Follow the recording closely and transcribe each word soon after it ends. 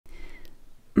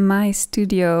My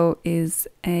studio is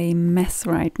a mess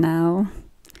right now.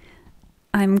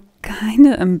 I'm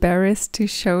kinda embarrassed to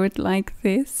show it like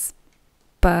this,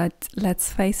 but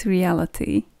let's face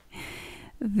reality.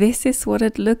 This is what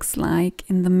it looks like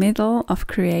in the middle of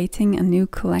creating a new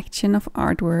collection of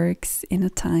artworks in a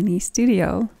tiny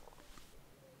studio.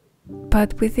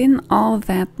 But within all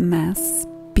that mess,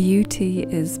 beauty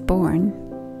is born.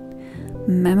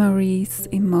 Memories,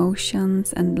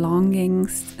 emotions, and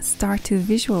longings start to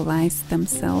visualize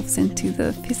themselves into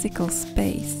the physical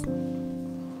space.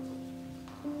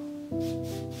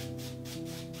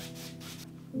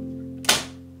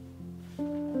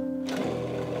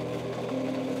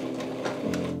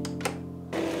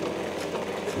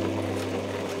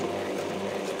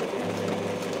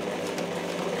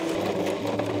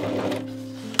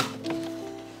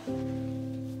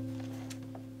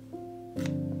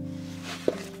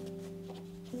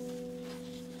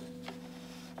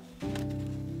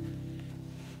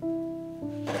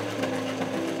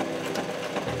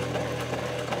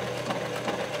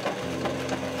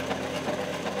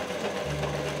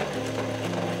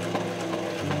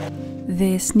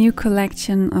 This new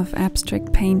collection of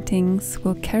abstract paintings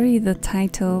will carry the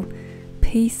title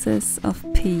Pieces of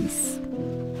Peace.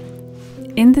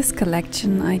 In this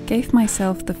collection, I gave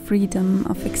myself the freedom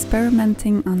of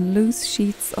experimenting on loose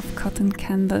sheets of cotton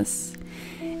canvas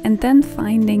and then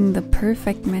finding the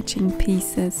perfect matching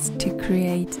pieces to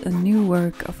create a new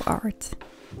work of art.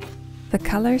 The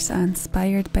colors are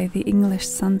inspired by the English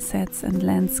sunsets and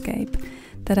landscape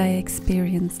that I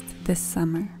experienced this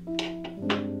summer.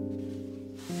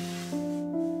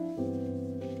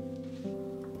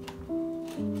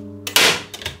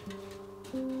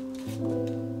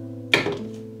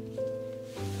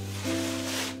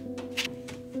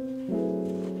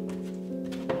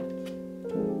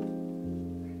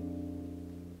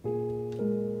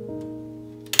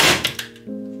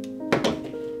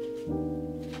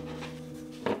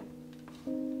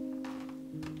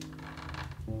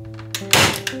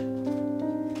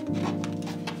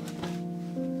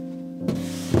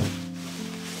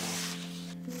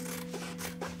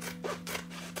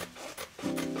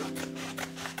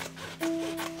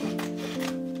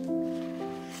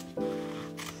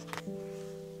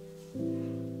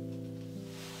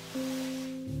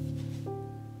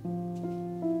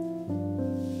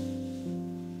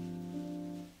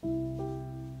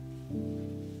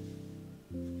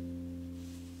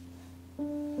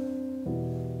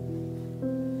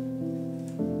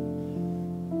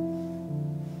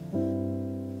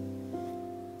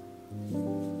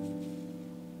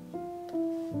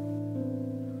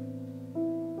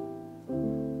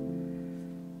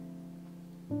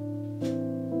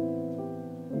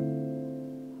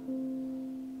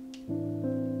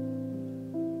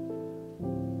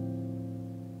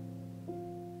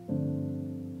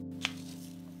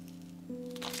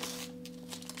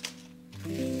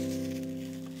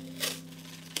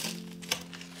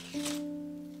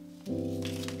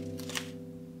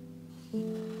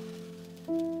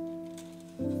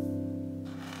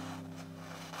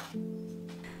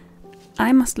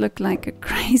 I must look like a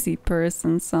crazy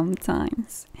person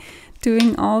sometimes,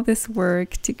 doing all this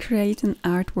work to create an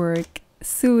artwork,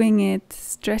 sewing it,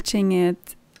 stretching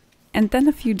it, and then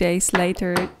a few days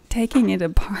later taking it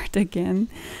apart again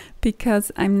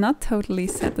because I'm not totally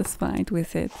satisfied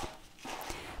with it.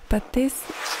 But this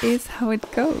is how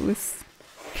it goes.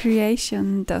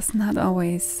 Creation does not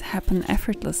always happen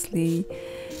effortlessly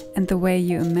and the way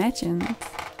you imagined.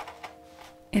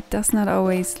 It does not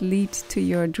always lead to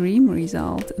your dream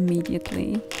result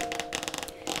immediately.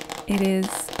 It is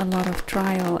a lot of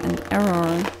trial and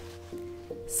error.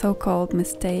 So-called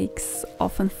mistakes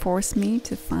often force me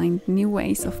to find new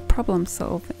ways of problem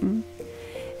solving,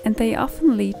 and they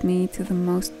often lead me to the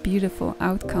most beautiful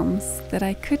outcomes that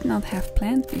I could not have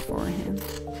planned beforehand.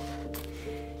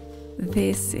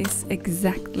 This is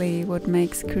exactly what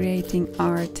makes creating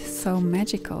art so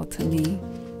magical to me.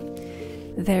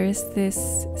 There is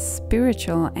this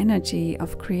spiritual energy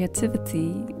of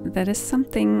creativity that is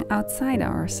something outside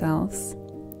ourselves,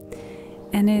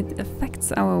 and it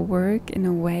affects our work in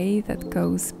a way that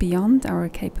goes beyond our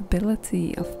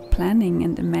capability of planning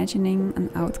and imagining an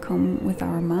outcome with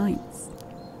our minds.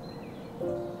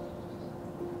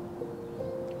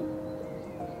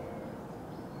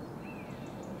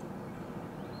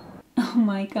 Oh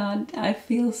my God, I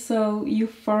feel so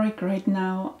euphoric right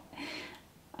now.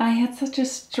 I had such a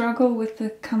struggle with the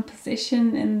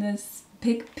composition in this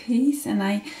big piece, and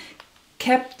I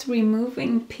kept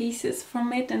removing pieces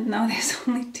from it, and now there's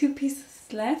only 2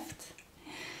 pieces left.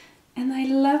 And I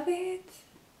love it.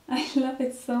 I love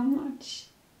it so much.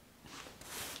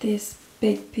 This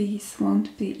big piece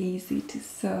won't be easy to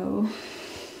sew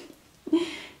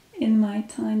in my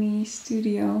tiny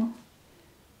studio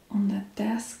on that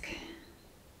desk.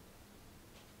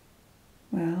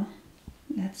 Well,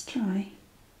 let's try.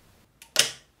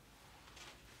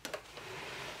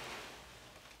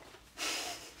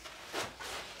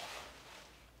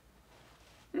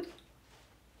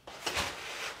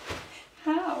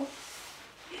 How?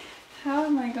 How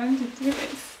am I going to do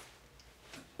this?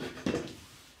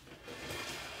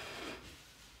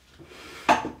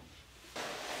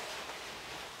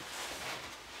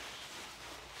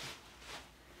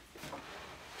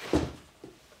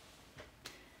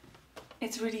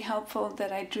 It's really helpful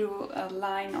that I drew a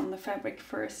line on the fabric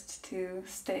first to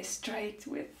stay straight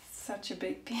with such a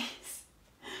big piece.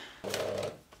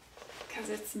 Because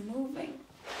it's moving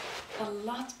a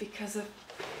lot because of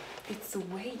its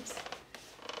weight.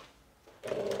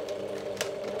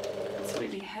 It's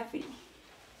really heavy.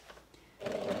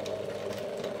 Oh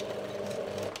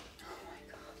my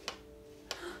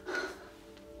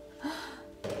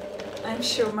god. I'm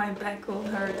sure my back will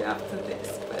hurt after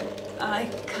this, but I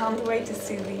can't wait to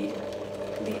see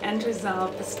the end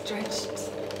result, the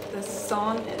stretched, the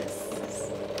sawn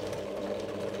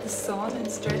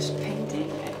and stretched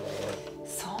painting.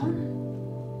 Sawn?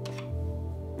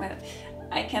 Well,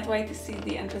 I can't wait to see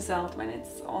the end result when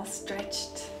it's all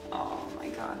stretched. Oh my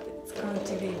god, it's going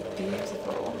to be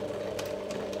beautiful.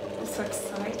 I'm so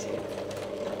excited.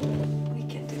 We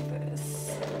can do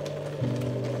this.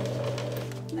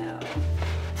 No.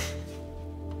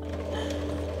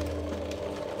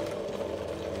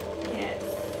 Yes.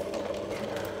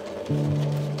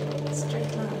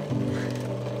 Straight line.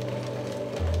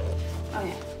 Oh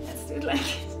yeah, let's do it like it.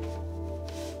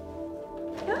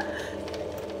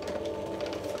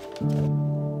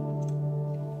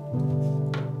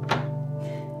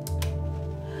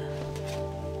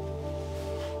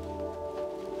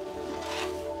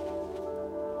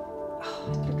 Oh,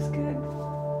 it looks good.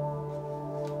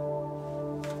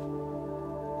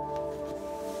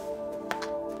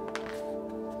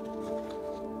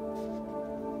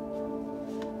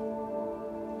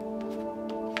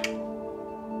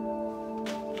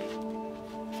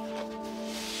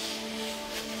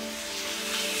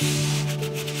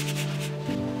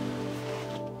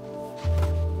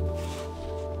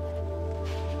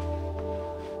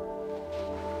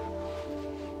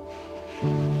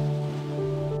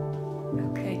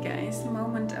 Okay guys,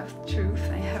 moment of truth.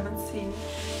 I haven't seen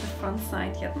the front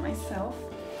side yet myself.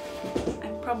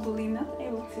 I'm probably not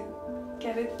able to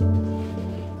get it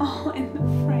all in the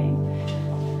frame.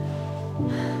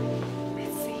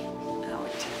 Let's see how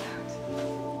it turns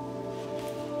out.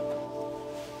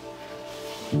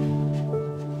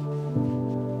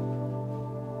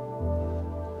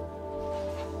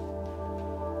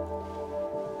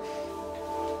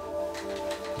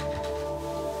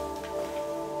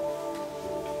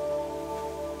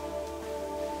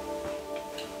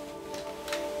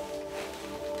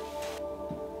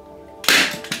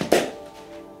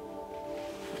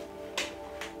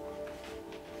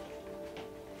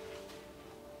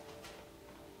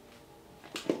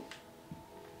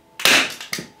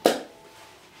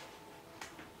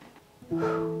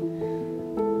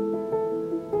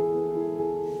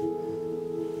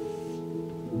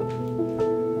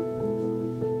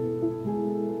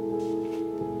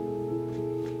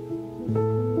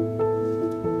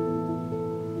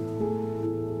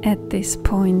 At this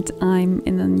point, I'm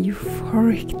in an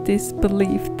euphoric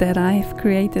disbelief that I've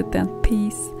created that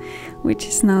piece, which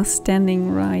is now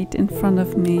standing right in front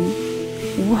of me.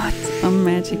 What a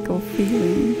magical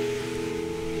feeling!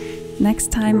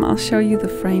 Next time I'll show you the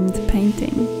framed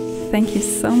painting. Thank you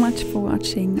so much for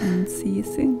watching and see you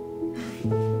soon.